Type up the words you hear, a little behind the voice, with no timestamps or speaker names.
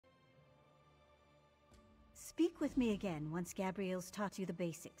Speak with me again once Gabrielle's taught you the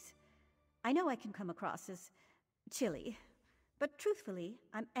basics. I know I can come across as chilly, but truthfully,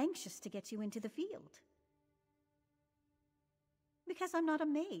 I'm anxious to get you into the field. Because I'm not a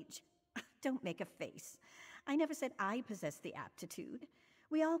mage. Don't make a face. I never said I possess the aptitude.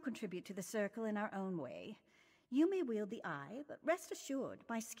 We all contribute to the circle in our own way. You may wield the eye, but rest assured,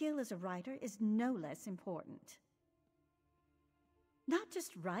 my skill as a writer is no less important. Not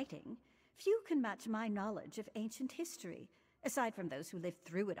just writing. Few can match my knowledge of ancient history, aside from those who lived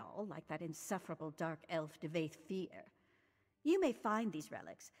through it all, like that insufferable dark elf Devaith Fear. You may find these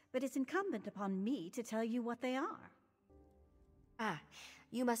relics, but it's incumbent upon me to tell you what they are. Ah,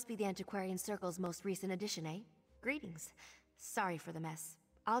 you must be the Antiquarian Circle's most recent addition, eh? Greetings. Sorry for the mess.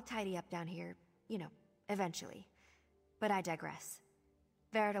 I'll tidy up down here, eventually. But I digress.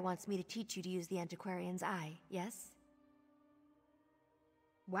 Verida wants me to teach you to use the Antiquarian's eye, yes?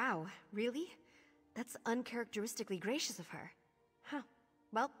 Wow, really? That's uncharacteristically gracious of her. Huh.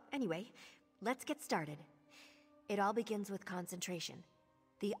 Well, anyway, let's get started. It all begins with concentration.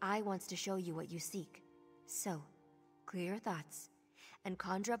 The eye wants to show you what you seek. So, clear your thoughts, and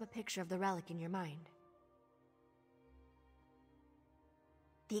conjure up a picture of the relic in your mind.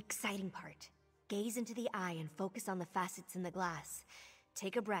 The exciting part. Gaze into the eye and focus on the facets in the glass.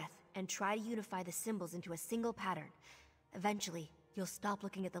 Take a breath and try to unify the symbols into a single pattern. Eventually, you'll stop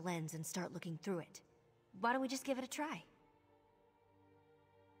looking at the lens and start looking through it. Why don't we just give it a try?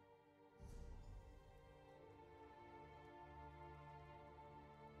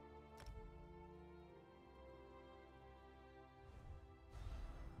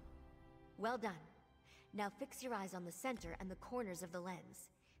 Well done. Now fix your eyes on the center and the corners of the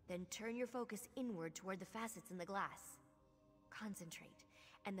lens. Then turn your focus inward toward the facets in the glass. Concentrate,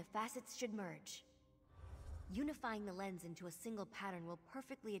 and the facets should merge. Unifying the lens into a single pattern will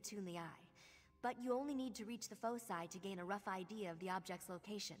perfectly attune the eye, but you only need to reach the foci to gain a rough idea of the object's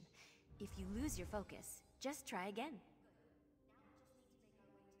location. If you lose your focus, just try again.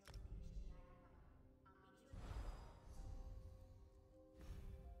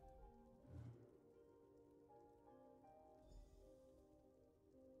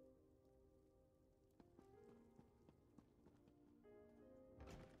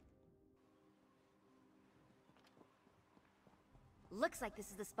 Looks like this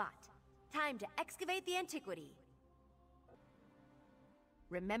is the spot. Time to excavate the antiquity.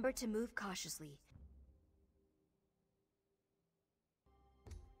 Remember to move cautiously.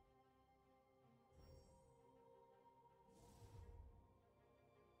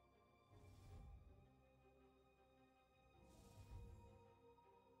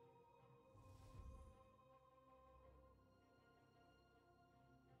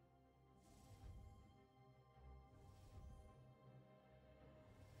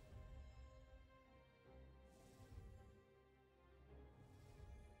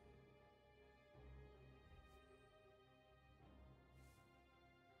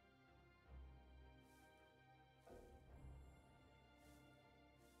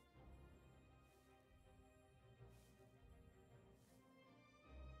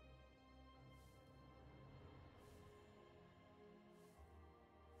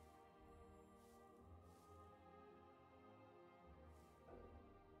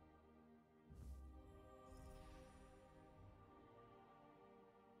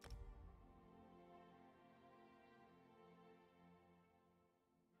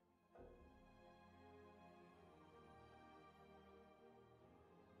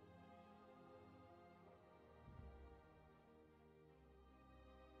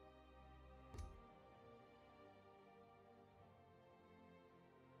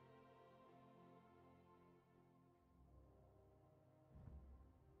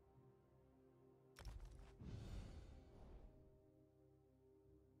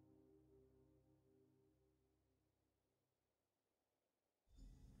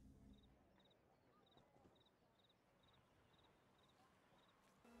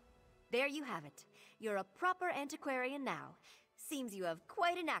 There you have it. You're a proper antiquarian now. Seems you have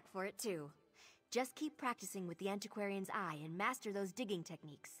quite a knack for it, too. Just keep practicing with the Antiquarian's eye and master those digging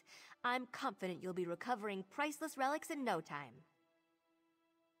techniques. I'm confident you'll be recovering priceless relics in no time.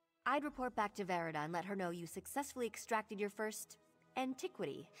 I'd report back to Verida and let her know you successfully extracted your first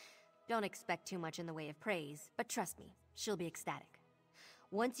antiquity. Don't expect too much in the way of praise, but trust me, she'll be ecstatic.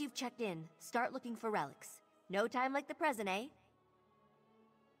 Once you've checked in, start looking for relics. No time like the present, eh?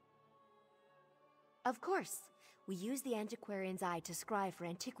 Of course. We use the Antiquarian's eye to scry for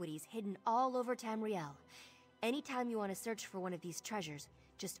antiquities hidden all over Tamriel. Anytime you want to search for one of these treasures,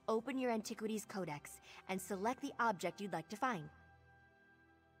 just open your Antiquities Codex and select the object you'd like to find.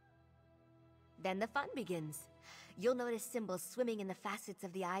 Then the fun begins. You'll notice symbols swimming in the facets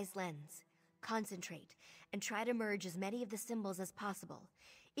of the eye's lens. Concentrate, and try to merge as many of the symbols as possible.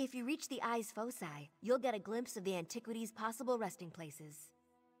 If you reach the eye's foci, you'll get a glimpse of the antiquity's possible resting places.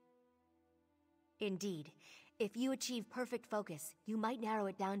 Indeed, if you achieve perfect focus, you might narrow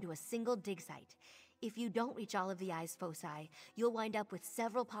it down to a single dig site. If you don't reach all of the eye's foci, you'll wind up with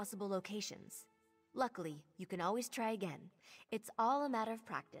several possible locations. Luckily, you can always try again. It's all a matter of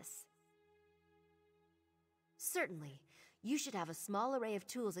practice. Certainly, you should have a small array of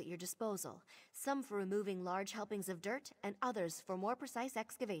tools at your disposal, some for removing large helpings of dirt and others for more precise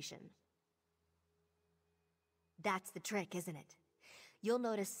excavation. That's the trick, isn't it? You'll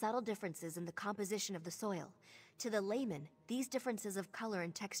notice subtle differences in the composition of the soil. To the layman, these differences of color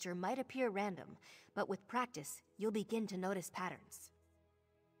and texture might appear random, but with practice, you'll begin to notice patterns.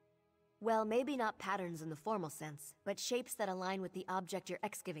 Well, maybe not patterns in the formal sense, but shapes that align with the object you're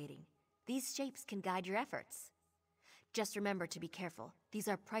excavating. These shapes can guide your efforts. Just remember to be careful. These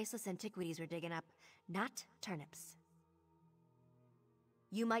are priceless antiquities we're digging up, not turnips.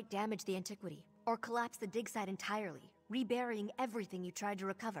 You might damage the antiquity, or collapse the dig site entirely, reburying everything you tried to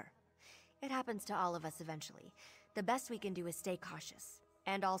recover. It happens to all of us eventually. The best we can do is stay cautious,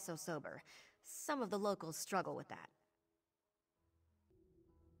 and also sober. Some of the locals struggle with that.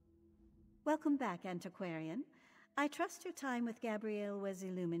 Welcome back, Antiquarian. I trust your time with Gabrielle was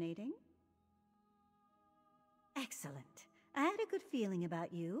illuminating. Excellent. I had a good feeling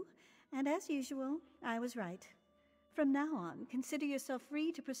about you, and as usual, I was right. From now on, consider yourself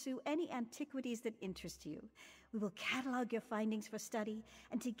free to pursue any antiquities that interest you. We will catalog your findings for study,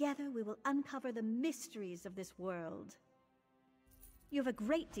 and together we will uncover the mysteries of this world. You have a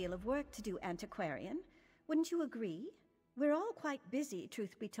great deal of work to do, Antiquarian. Wouldn't you agree? We're all quite busy,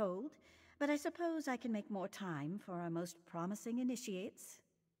 truth be told, but I suppose I can make more time for our most promising initiates.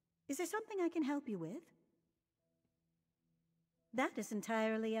 Is there something I can help you with? That is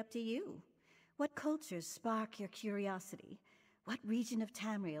entirely up to you. What cultures spark your curiosity? What region of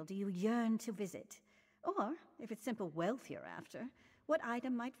Tamriel do you yearn to visit? Or, if it's simple wealth you're after, what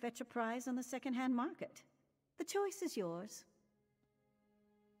item might fetch a prize on the second-hand market? The choice is yours.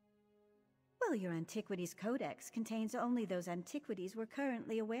 Well, your Antiquities Codex contains only those antiquities we're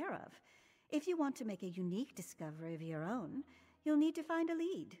currently aware of. If you want to make a unique discovery of your own, you'll need to find a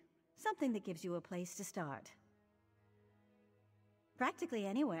lead, something that gives you a place to start. Practically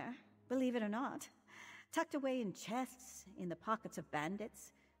anywhere, believe it or not. Tucked away in chests, in the pockets of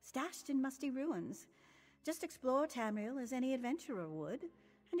bandits, stashed in musty ruins. Just explore Tamriel as any adventurer would,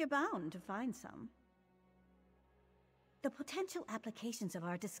 and you're bound to find some. The potential applications of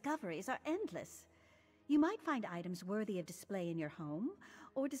our discoveries are endless. You might find items worthy of display in your home,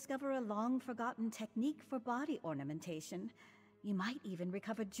 or discover a long-forgotten technique for body ornamentation. You might even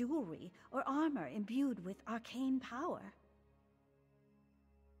recover jewelry or armor imbued with arcane power.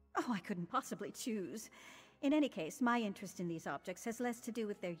 Oh, I couldn't possibly choose. In any case, my interest in these objects has less to do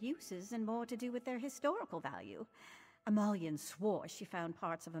with their uses and more to do with their historical value. Amalian swore she found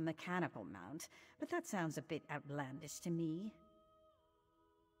parts of a mechanical mount, but that sounds a bit outlandish to me.